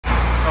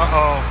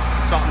Uh-oh,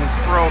 something's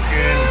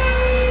broken.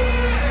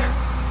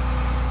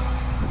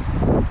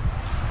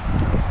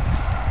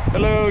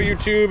 Hello,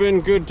 YouTube,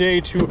 and good day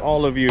to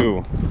all of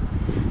you.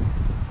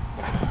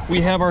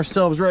 We have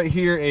ourselves right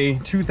here a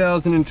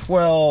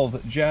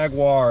 2012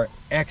 Jaguar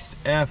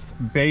XF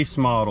base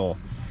model,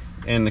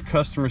 and the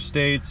customer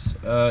states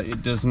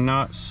it does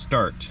not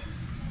start.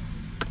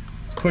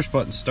 It's push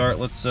button start.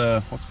 Let's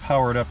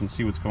power it up and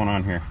see what's going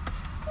on here.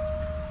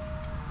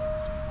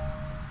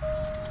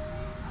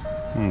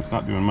 It's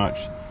not doing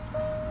much.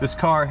 This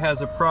car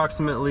has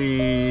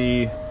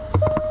approximately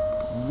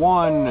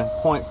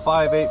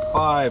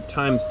 1.585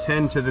 times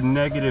 10 to the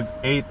negative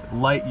 8th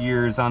light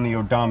years on the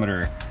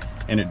odometer,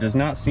 and it does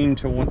not seem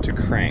to want to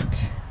crank.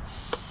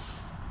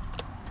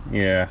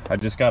 Yeah, I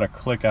just got a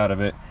click out of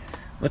it.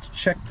 Let's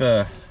check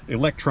the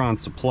electron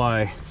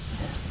supply.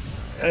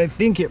 I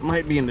think it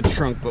might be in the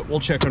trunk, but we'll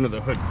check under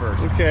the hood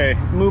first. Okay,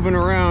 moving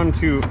around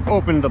to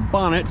open the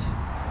bonnet.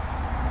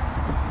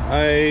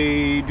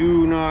 I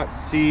do not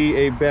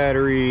see a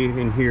battery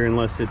in here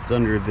unless it's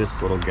under this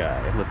little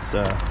guy. Let's,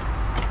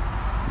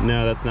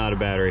 no, that's not a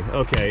battery.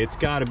 Okay, it's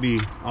gotta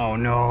be, oh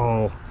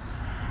no.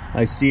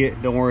 I see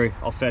it, don't worry,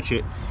 I'll fetch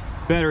it.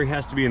 Battery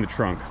has to be in the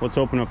trunk. Let's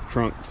open up the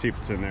trunk, see if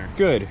it's in there.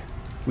 Good,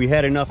 we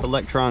had enough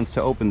electrons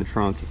to open the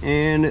trunk,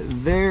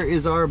 and there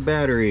is our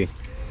battery.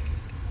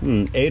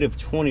 8 of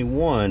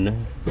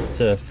 21, it's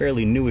a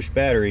fairly newish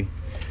battery.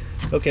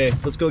 Okay,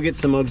 let's go get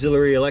some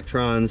auxiliary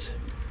electrons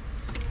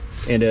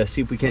and see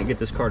if we can't get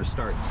this car to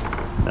start.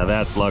 Now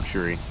that's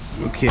luxury.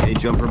 Okay,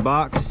 jumper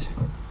box.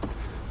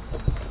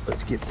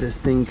 Let's get this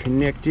thing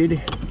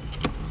connected.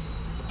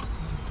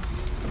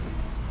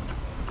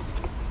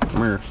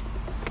 Come here.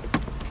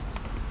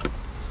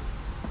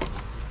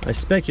 I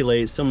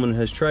speculate someone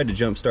has tried to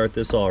jump start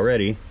this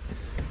already,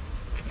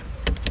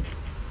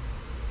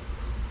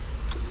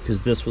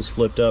 because this was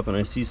flipped up and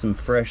I see some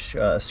fresh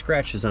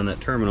scratches on that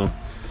terminal.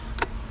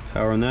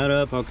 Powering that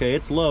up. Okay,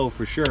 it's low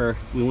for sure.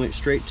 We went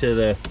straight to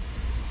the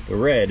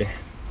red.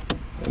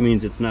 That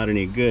means it's not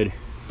any good.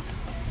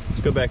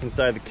 Let's go back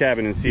inside the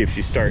cabin and see if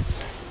she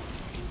starts.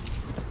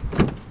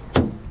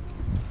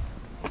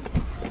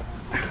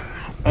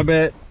 I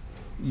bet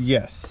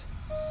yes.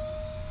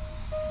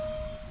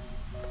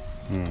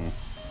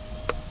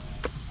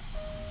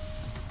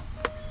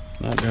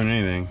 Not doing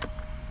anything.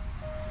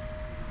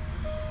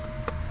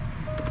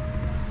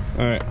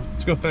 All right,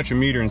 let's go fetch a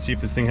meter and see if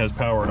this thing has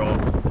power at all.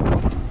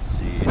 Let's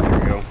see, there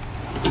we go.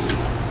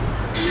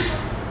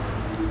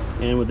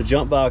 And with the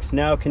jump box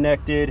now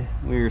connected,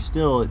 we're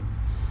still at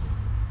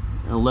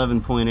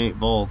 11.8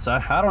 volts.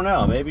 I don't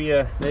know, maybe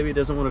it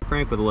doesn't want to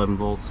crank with 11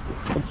 volts.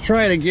 Let's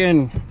try it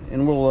again,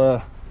 and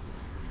we'll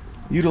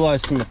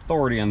utilize some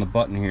authority on the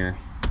button here.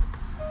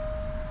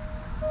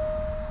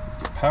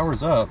 It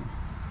powers up.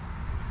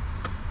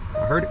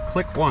 I heard it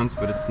click once,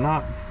 but it's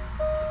not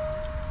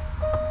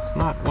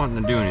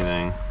wanting to do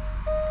anything.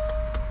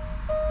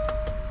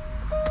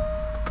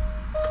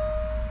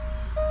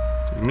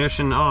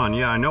 Ignition on.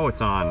 Yeah, I know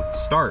it's on.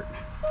 Start.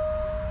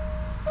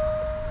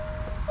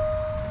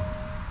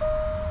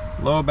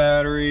 Low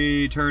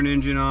battery, turn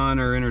engine on,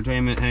 or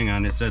entertainment. Hang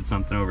on, it said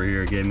something over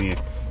here.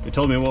 It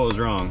told me what was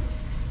wrong,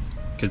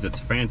 because it's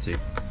fancy.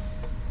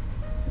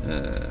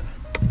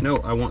 No,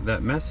 I want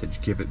that message.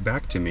 Give it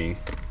back to me.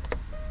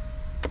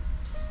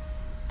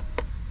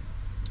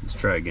 Let's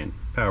try again.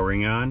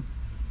 Powering on.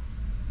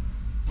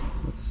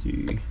 Let's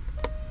see.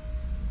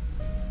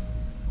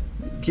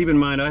 Keep in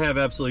mind, I have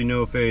absolutely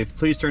no faith.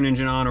 Please turn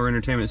engine on or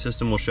entertainment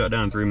system will shut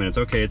down in 3 minutes.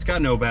 Okay, it's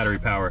got no battery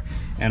power,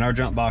 and our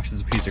jump box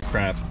is a piece of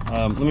crap.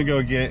 Let me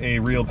go get a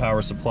real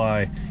power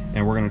supply,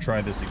 and we're gonna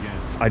try this again.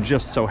 I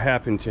just so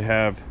happen to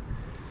have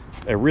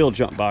a real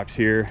jump box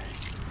here,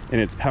 and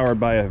it's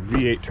powered by a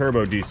V8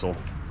 turbo diesel.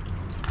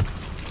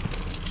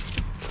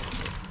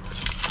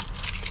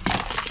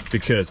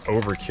 Because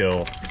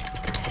overkill.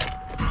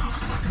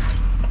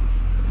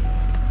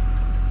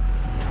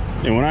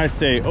 And when I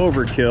say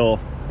overkill,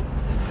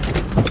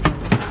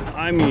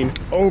 I mean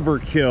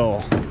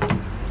overkill.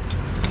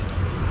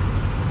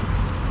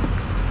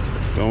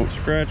 Don't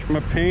scratch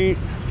my paint.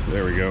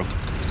 There we go.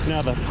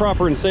 Now the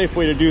proper and safe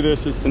way to do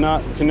this is to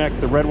not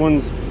connect the red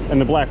ones and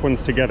the black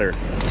ones together.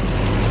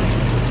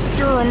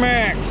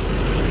 Duramax!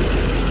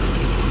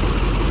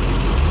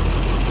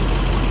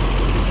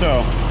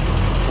 So,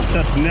 we'll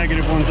set the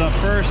negative ones up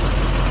first,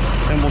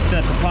 and we'll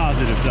set the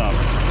positives up.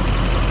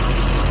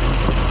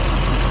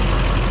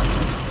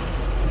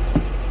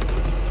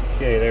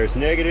 Okay, there's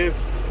negative.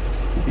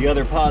 The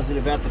other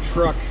positive at the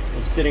truck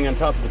is sitting on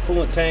top of the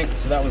coolant tank,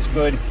 so that was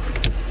good.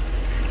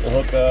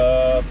 We'll hook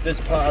up this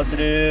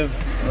positive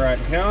right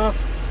here.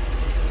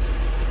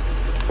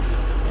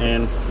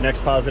 And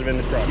next positive in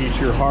the truck. Eat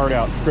your heart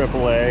out,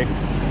 AAA.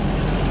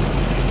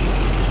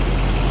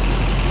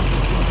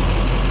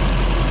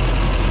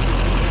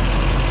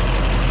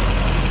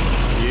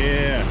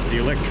 Yeah, the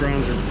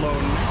electrons are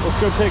floating. Let's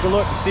go take a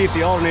look and see if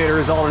the alternator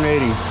is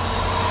alternating.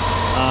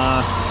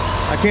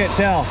 I can't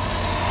tell.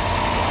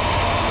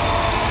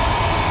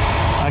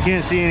 I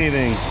can't see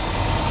anything.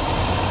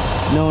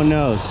 No one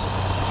knows.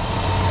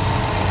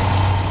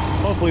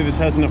 Hopefully this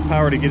has enough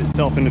power to get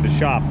itself into the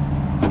shop.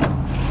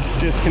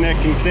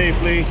 Disconnecting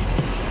safely.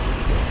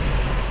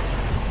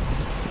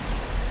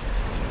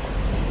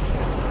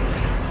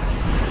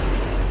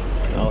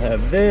 I'll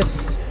have this,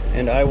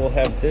 and I will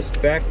have this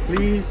back,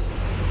 please.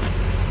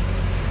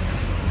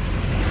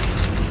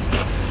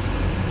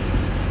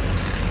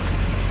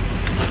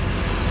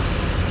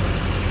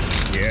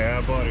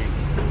 Yeah, buddy.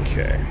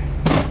 Okay.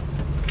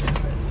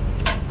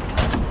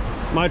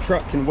 My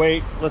truck can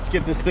wait. Let's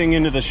get this thing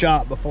into the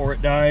shop before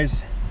it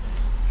dies,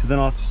 because then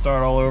I'll have to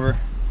start all over.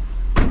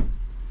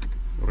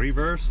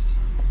 Reverse.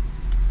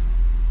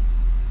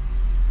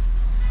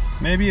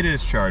 Maybe it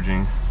is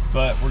charging,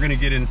 but we're gonna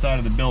get inside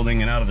of the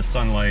building and out of the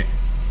sunlight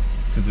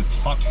because it's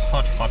hot,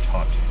 hot, hot,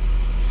 hot.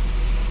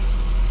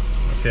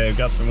 Okay, I've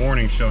got some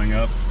warnings showing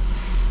up.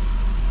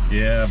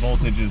 Yeah,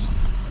 voltage is,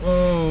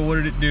 whoa, what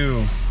did it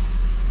do?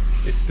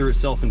 It threw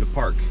itself into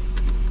park.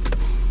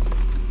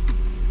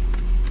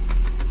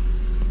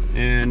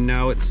 And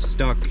now it's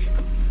stuck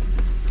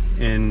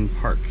in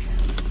park.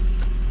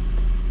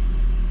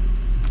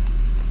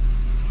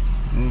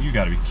 You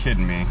gotta be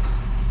kidding me.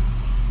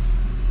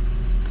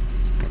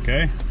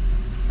 Okay.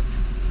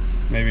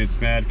 Maybe it's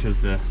mad because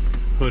the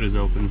hood is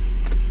open.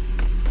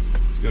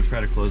 Let's go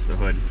try to close the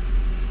hood.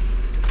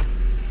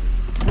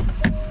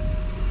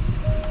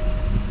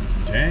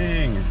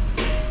 Dang.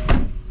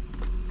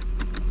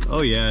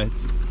 Oh yeah,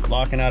 it's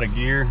locking out of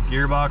gear.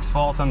 Gearbox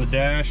fault on the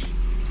dash.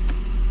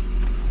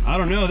 I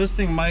don't know, this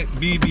thing might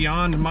be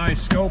beyond my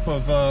scope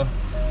of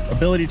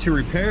ability to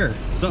repair.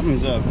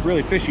 Something's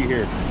really fishy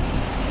here.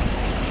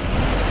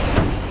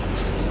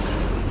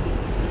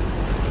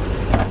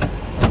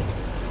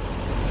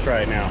 Let's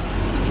try it now.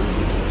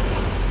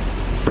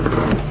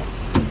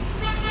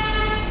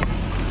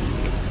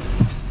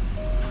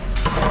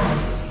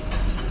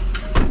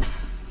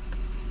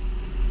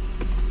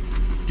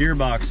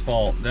 Gearbox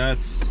fault,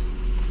 that's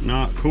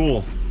not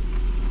cool.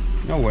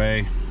 No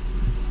way.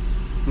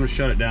 I'm gonna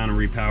shut it down and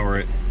repower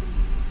it.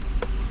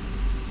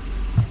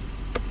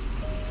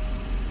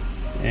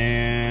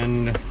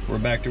 And we're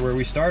back to where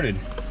we started.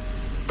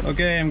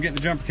 Okay, I'm getting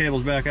the jumper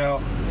cables back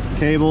out.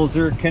 Cables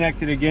are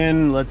connected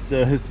again. Let's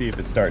see if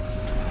it starts.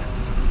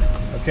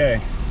 Okay,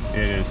 it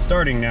is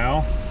starting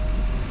now.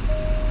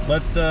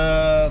 Let's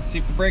see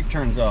if the brake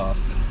turns off.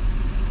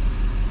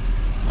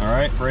 All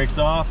right, brakes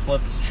off.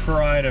 Let's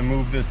try to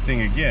move this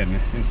thing again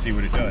and see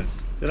what it does.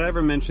 Did I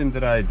ever mention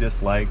that I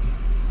dislike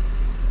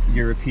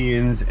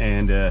Europeans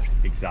and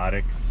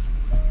exotics?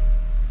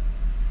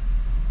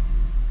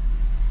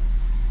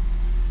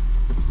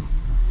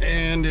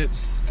 And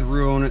it's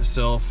thrown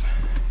itself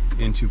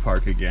into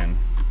park again.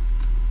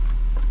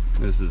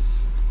 This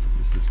is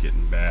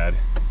getting bad.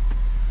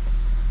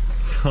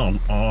 Come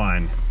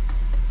on.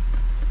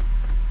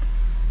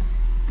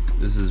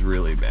 This is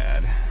really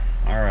bad.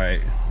 All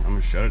right, I'm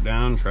gonna shut it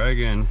down, try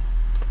again.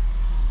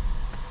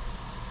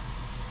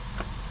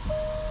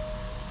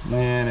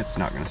 And it's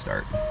not gonna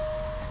start.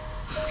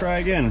 Try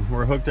again.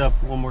 We're hooked up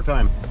one more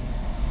time.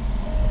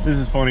 This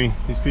is funny.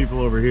 These people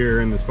over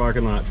here in this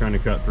parking lot trying to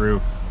cut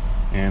through,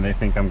 and they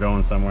think I'm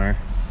going somewhere.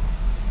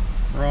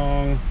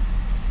 Wrong.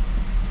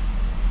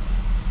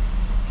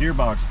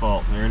 Gearbox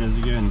fault. There it is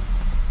again.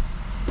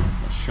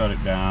 Let's shut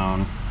it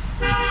down.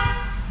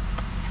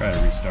 Try to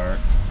restart.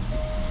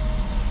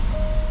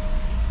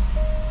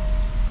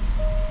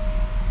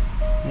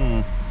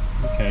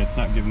 Okay, it's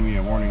not giving me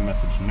a warning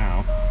message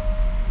now.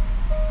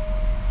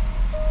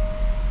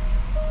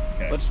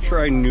 Okay. Let's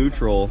try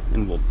neutral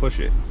and we'll push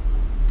it.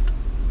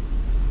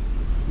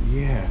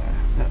 Yeah,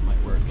 that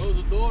might work. Close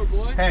the door,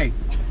 boy. Hey,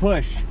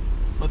 push.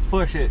 Let's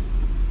push it.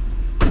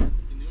 It's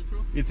in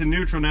neutral? It's in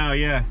neutral now,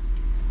 yeah.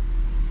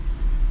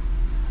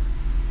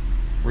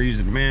 We're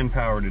using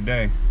manpower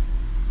today.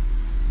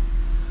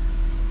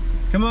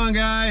 Come on,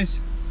 guys.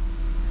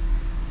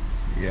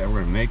 Yeah,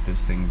 we're gonna make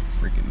this thing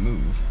freaking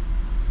move.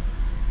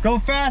 Go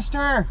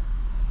faster!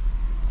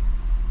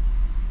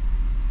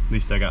 At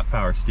least I got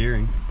power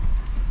steering.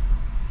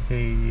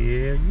 Hey,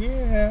 yeah,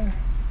 yeah.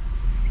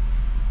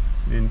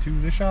 Into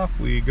the shop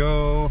we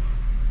go.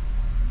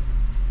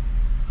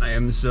 I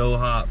am so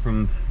hot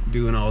from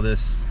doing all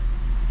this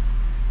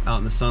out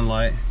in the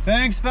sunlight.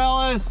 Thanks,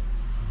 fellas!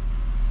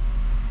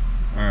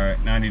 All right,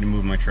 now I need to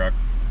move my truck.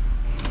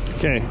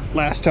 Okay,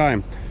 last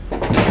time.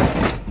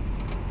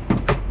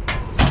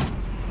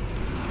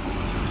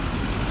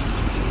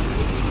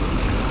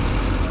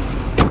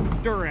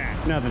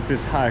 Durant. Now that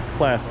this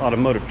high-class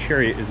automotive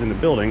chariot is in the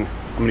building,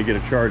 I'm gonna get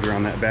a charger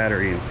on that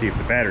battery and see if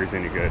the battery's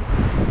any good.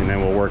 And then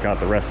we'll work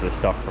out the rest of the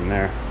stuff from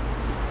there.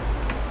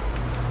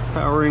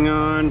 Powering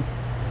on.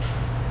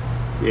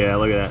 Yeah,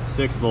 look at that,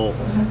 6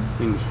 volts.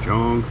 Thing's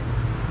junk.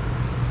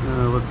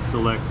 Let's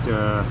select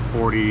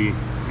 40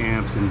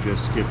 amps and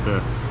just get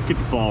the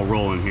ball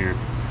rolling here.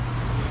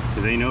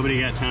 Cause ain't nobody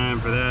got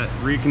time for that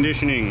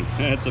reconditioning.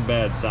 That's a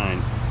bad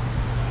sign.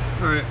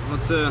 All right,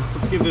 let's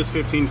give this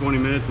 15-20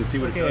 minutes and see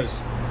what it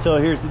does. So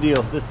here's the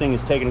deal. This thing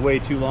is taking way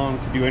too long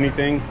to do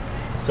anything.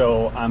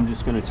 So I'm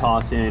just gonna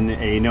toss in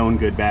a known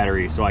good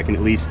battery so I can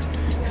at least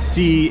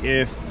see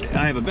if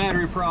I have a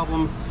battery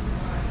problem,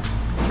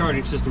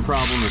 charging system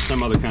problem, or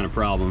some other kind of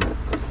problem.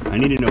 I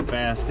need to know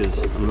fast because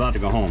I'm about to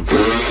go home.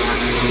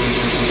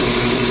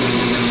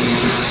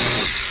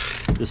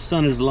 The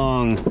sun is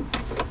long.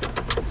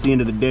 It's the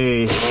end of the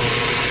day.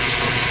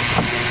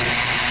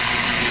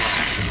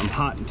 I'm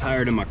hot and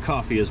tired and my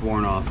coffee is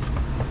worn off.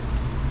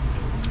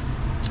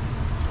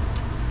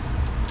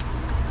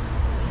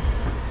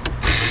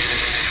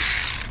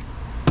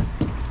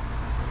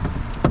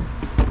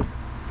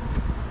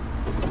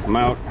 I'm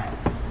out.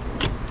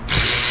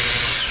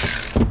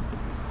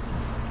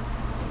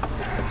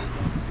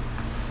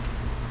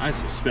 I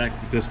suspect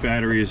that this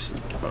battery is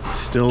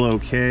still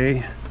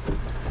okay,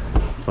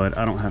 but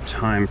I don't have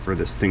time for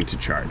this thing to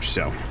charge,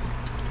 so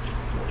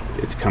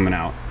it's coming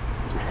out.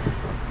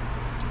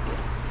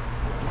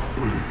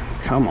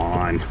 Come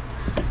on.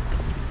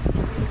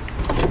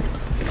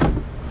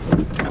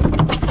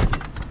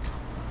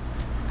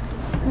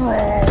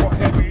 Oh,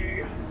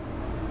 heavy.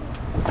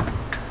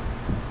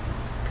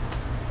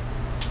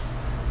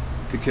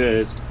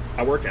 Because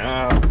I work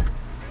out.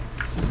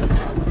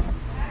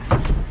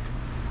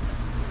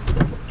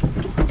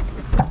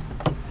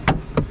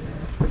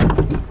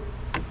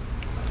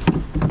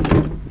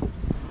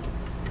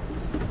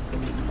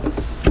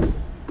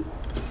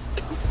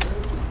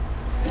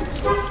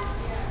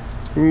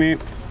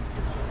 Meep.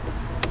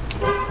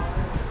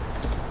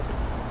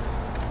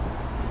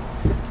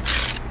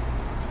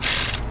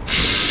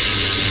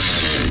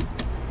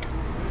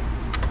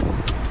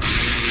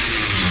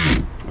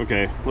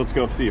 Okay, let's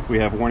go see if we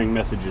have warning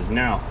messages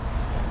now.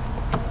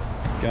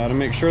 Gotta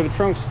make sure the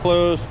trunk's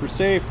closed for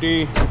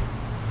safety.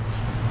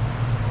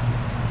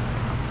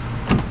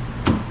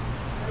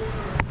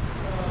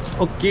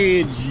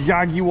 Okay,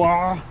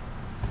 Jaguar.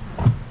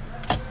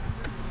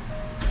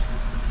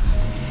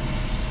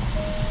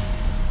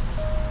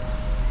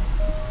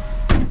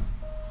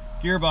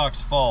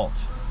 Gearbox fault.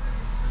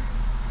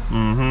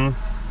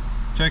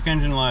 Check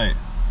engine light.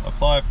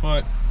 Apply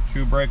foot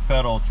to brake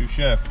pedal to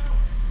shift.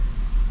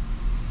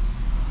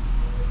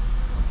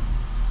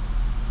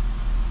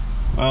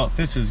 Well, if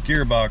this is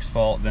gearbox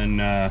fault, then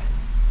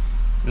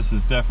this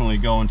is definitely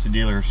going to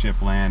dealership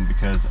land,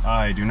 because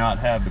I do not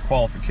have the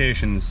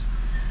qualifications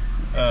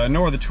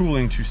nor the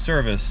tooling to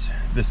service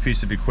this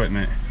piece of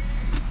equipment.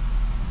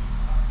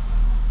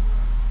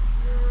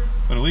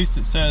 But at least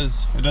it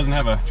says it doesn't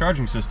have a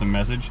charging system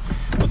message.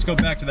 Let's go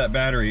back to that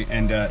battery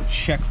and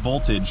check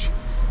voltage,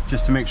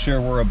 just to make sure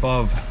we're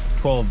above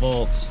 12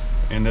 volts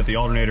and that the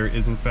alternator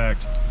is in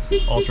fact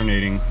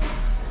alternating.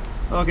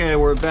 Okay,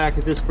 we're back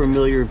at this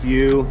familiar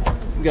view.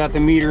 We got the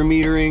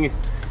metering.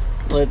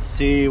 Let's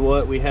see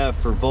what we have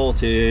for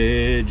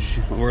voltage.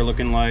 We're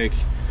looking like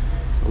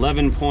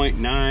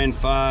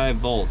 11.95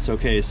 volts.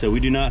 Okay, so we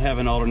do not have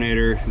an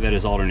alternator that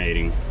is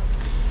alternating.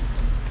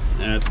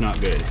 That's not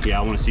good. Yeah,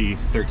 I want to see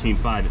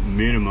 13.5 at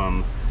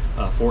minimum.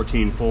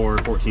 14.4,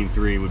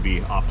 14.3 would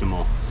be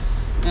optimal.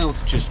 Now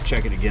let's just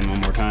check it again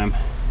one more time.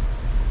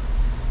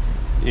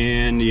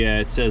 And yeah,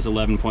 it says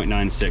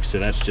 11.96, so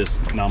that's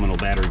just nominal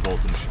battery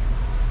voltage.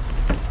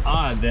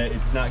 Odd that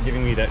it's not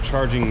giving me that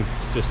charging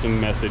system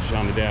message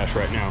on the dash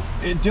right now.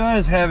 It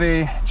does have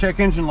a check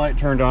engine light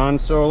turned on,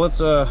 so let's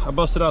I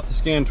busted out the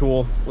scan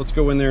tool. Let's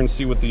go in there and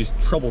see what these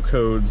trouble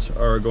codes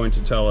are going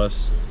to tell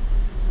us.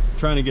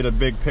 Trying to get a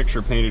big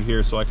picture painted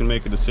here so I can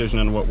make a decision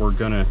on what we're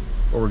gonna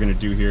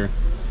do here.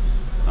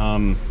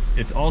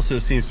 It also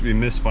seems to be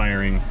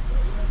misfiring.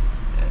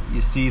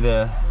 You see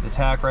the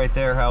tack right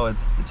there, how the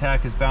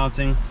tack is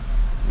bouncing,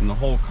 and the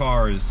whole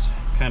car is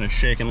kind of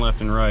shaking left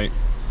and right.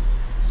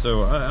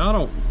 So I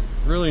don't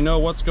really know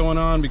what's going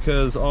on,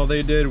 because all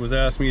they did was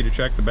ask me to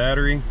check the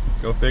battery.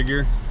 Go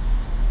figure.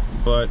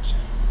 But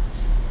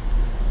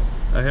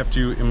I have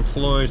to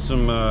employ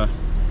some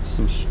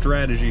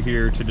strategy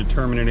here to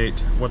determine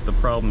what the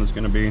problem is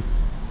going to be.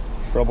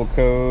 Trouble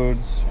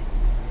codes.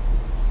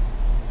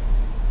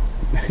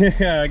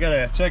 Yeah, I got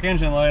a check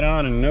engine light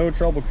on and no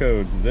trouble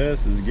codes.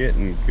 This is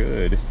getting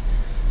good.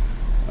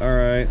 All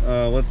right,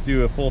 let's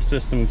do a full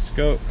system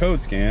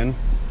code scan.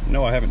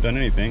 No, I haven't done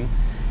anything.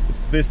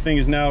 This thing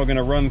is now going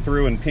to run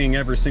through and ping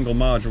every single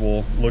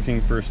module looking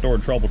for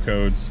stored trouble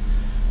codes.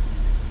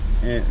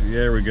 And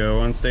there we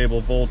go.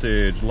 Unstable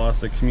voltage,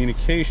 loss of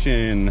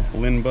communication,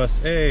 LIN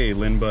bus A,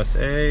 LIN bus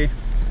A.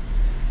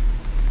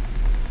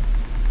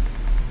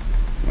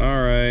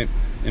 All right,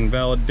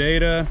 invalid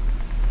data.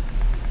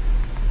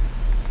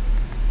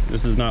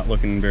 This is not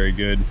looking very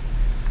good.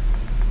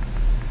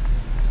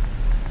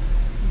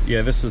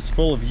 Yeah, this is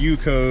full of U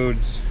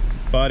codes,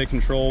 body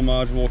control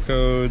module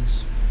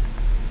codes,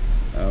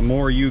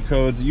 more U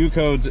codes. U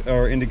codes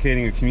are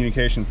indicating a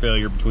communication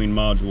failure between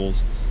modules.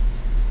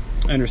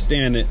 I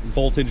understand that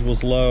voltage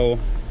was low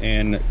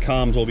and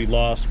comms will be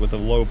lost with a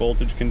low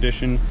voltage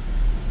condition,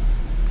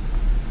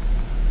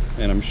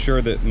 and I'm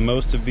sure that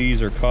most of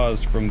these are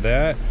caused from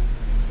that.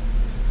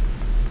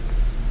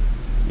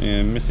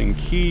 And missing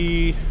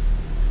key.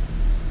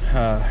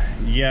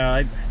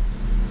 Yeah,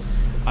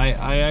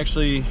 I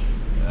actually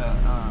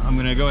I'm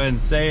gonna go ahead and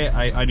say it.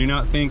 I do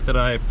not think that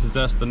I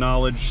possess the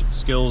knowledge,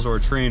 skills, or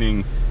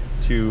training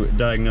to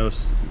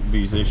diagnose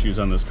these issues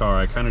on this car.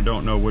 I kind of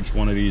don't know which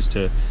one of these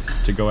to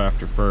go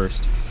after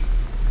first.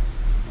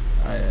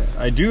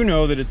 I do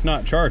know that it's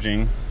not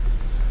charging,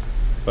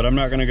 but I'm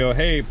not going to go,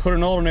 hey, put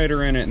an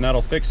alternator in it and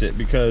that'll fix it,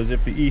 because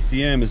if the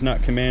ECM is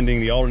not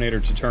commanding the alternator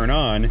to turn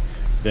on,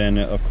 then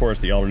of course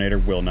the alternator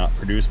will not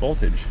produce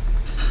voltage.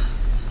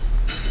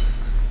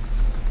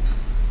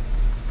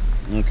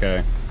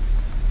 Okay.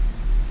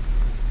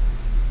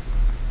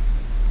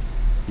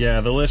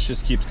 Yeah, the list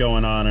just keeps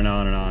going on and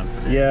on and on.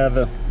 Yeah,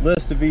 the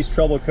list of these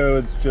trouble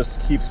codes just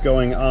keeps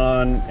going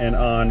on and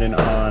on and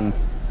on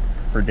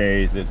for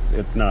days.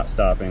 It's not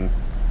stopping.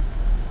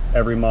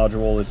 Every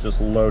module is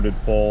just loaded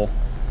full,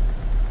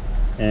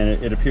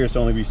 and it appears to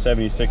only be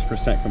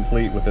 76%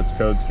 complete with its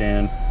code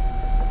scan.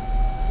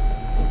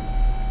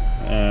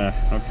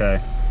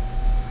 Okay.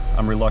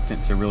 I'm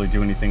reluctant to really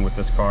do anything with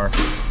this car.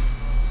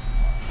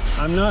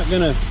 I'm not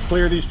gonna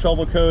clear these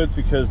trouble codes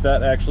because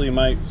that actually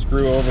might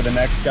screw over the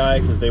next guy,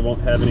 because they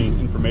won't have any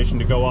information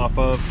to go off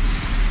of.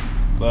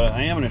 But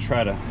I am gonna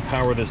try to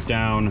power this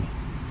down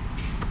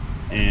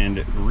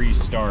and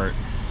restart.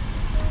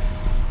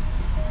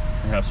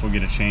 Perhaps we'll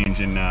get a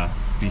change in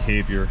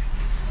behavior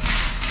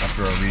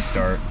after a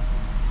restart.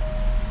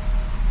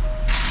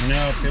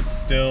 Nope, it's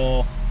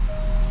still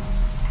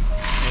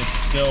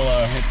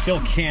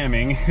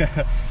camming.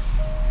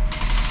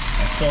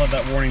 I still have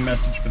that warning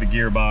message for the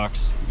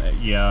gearbox.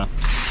 Yeah.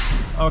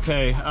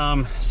 Okay,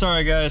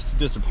 sorry guys to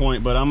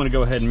disappoint, but I'm gonna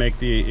go ahead and make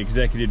the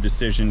executive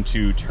decision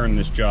to turn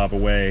this job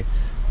away,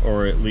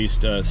 or at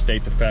least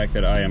state the fact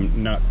that I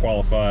am not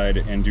qualified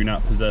and do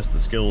not possess the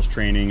skills,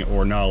 training,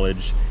 or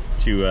knowledge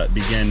to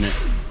begin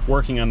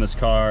working on this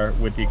car,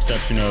 with the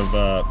exception of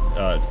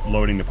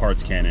loading the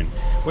parts cannon,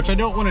 which I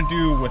don't want to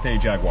do with a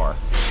Jaguar.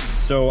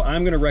 So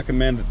I'm going to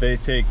recommend that they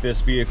take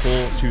this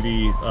vehicle to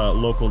the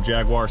local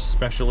Jaguar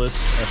specialist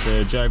at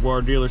the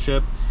Jaguar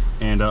dealership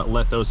and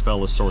let those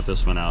fellas sort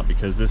this one out,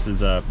 because this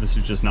is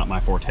just not my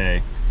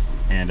forte,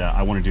 and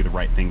I want to do the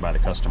right thing by the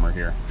customer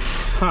here.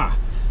 Ha!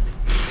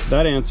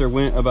 That answer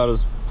went about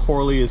as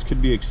poorly as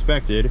could be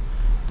expected.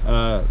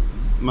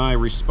 My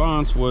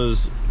response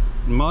was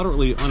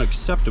moderately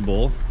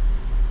unacceptable,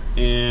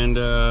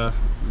 and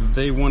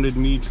they wanted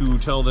me to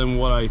tell them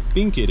what I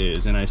think it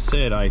is, and I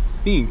said I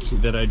think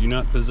that I do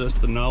not possess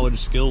the knowledge,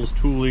 skills,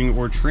 tooling,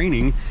 or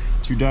training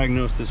to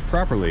diagnose this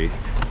properly.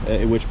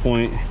 At which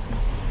point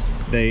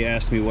they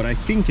asked me what I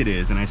think it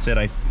is, and I said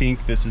I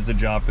think this is a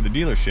job for the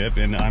dealership,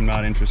 and I'm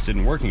not interested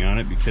in working on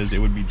it because it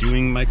would be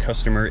doing my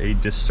customer a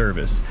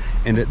disservice,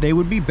 and that they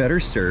would be better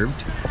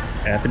served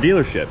at the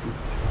dealership.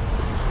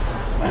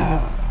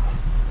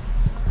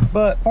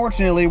 But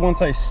fortunately,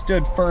 once I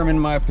stood firm in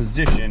my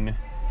position,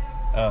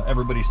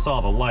 everybody saw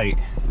the light,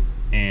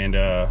 and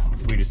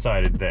we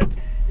decided that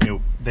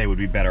they would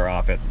be better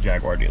off at the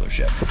Jaguar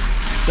dealership.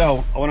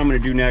 So what I'm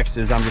going to do next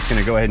is I'm just going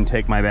to go ahead and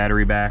take my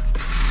battery back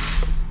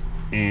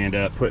and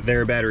put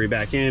their battery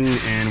back in,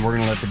 and we're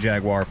going to let the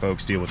Jaguar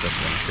folks deal with this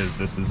one, because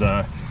this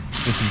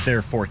is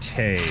their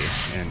forte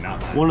and not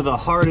mine. One of the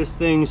hardest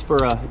things for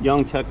a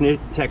young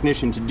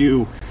technician to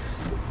do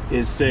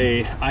is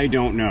say, I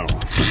don't know.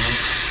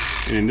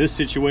 And in this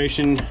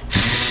situation,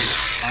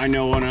 I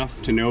know enough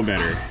to know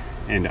better,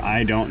 and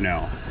I don't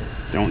know.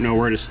 Don't know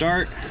where to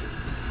start,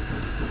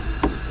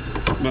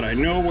 but I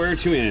know where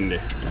to end.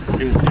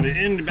 And it's gonna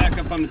end back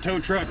up on the tow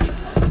truck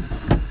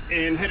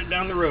and headed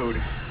down the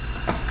road.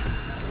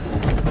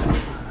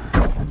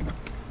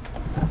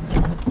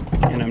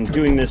 And I'm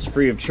doing this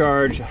free of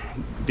charge.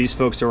 These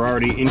folks are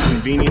already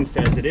inconvenienced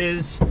as it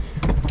is,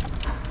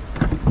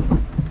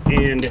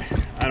 and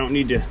I don't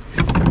need to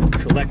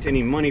collect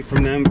any money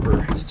from them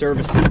for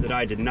services that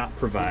I did not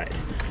provide.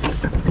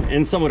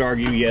 And some would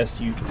argue,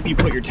 yes, you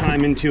put your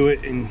time into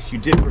it and you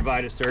did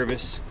provide a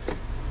service,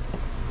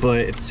 but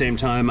at the same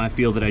time I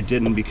feel that I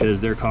didn't,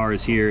 because their car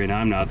is here and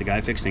I'm not the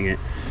guy fixing it.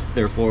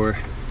 Therefore,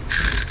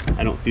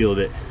 I don't feel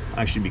that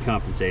I should be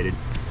compensated.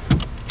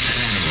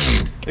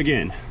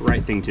 Again,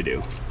 right thing to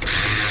do.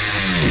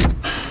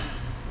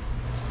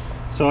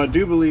 So I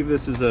do believe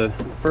this is a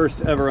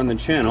first ever on the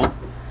channel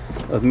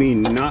of me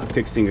not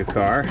fixing a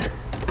car.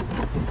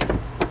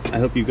 I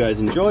hope you guys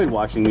enjoyed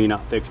watching me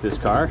not fix this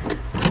car.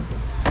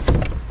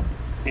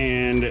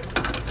 And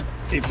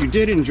if you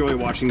did enjoy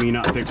watching me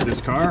not fix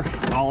this car,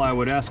 all I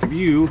would ask of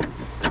you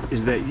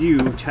is that you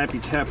tap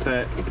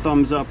that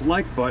thumbs up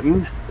like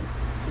button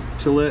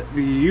to let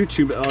the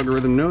YouTube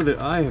algorithm know that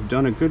I have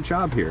done a good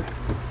job here.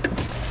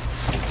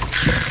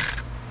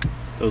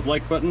 Those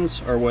like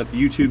buttons are what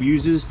YouTube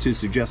uses to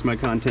suggest my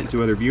content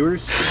to other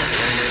viewers.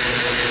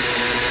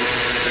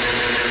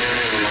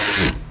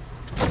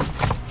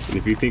 And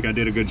if you think I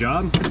did a good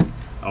job,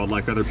 I would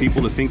like other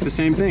people to think the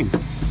same thing.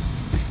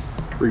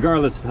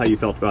 Regardless of how you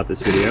felt about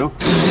this video,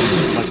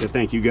 I'd like to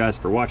thank you guys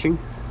for watching.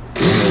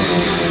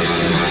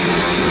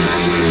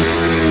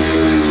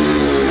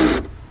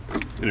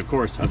 And of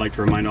course, I'd like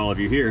to remind all of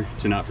you here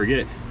to not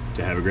forget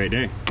to have a great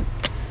day.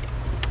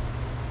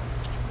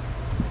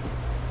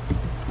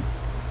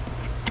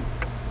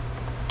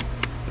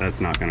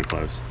 That's not gonna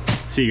close.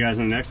 See you guys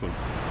in the next one.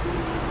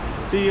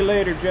 See you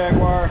later,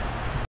 Jaguar.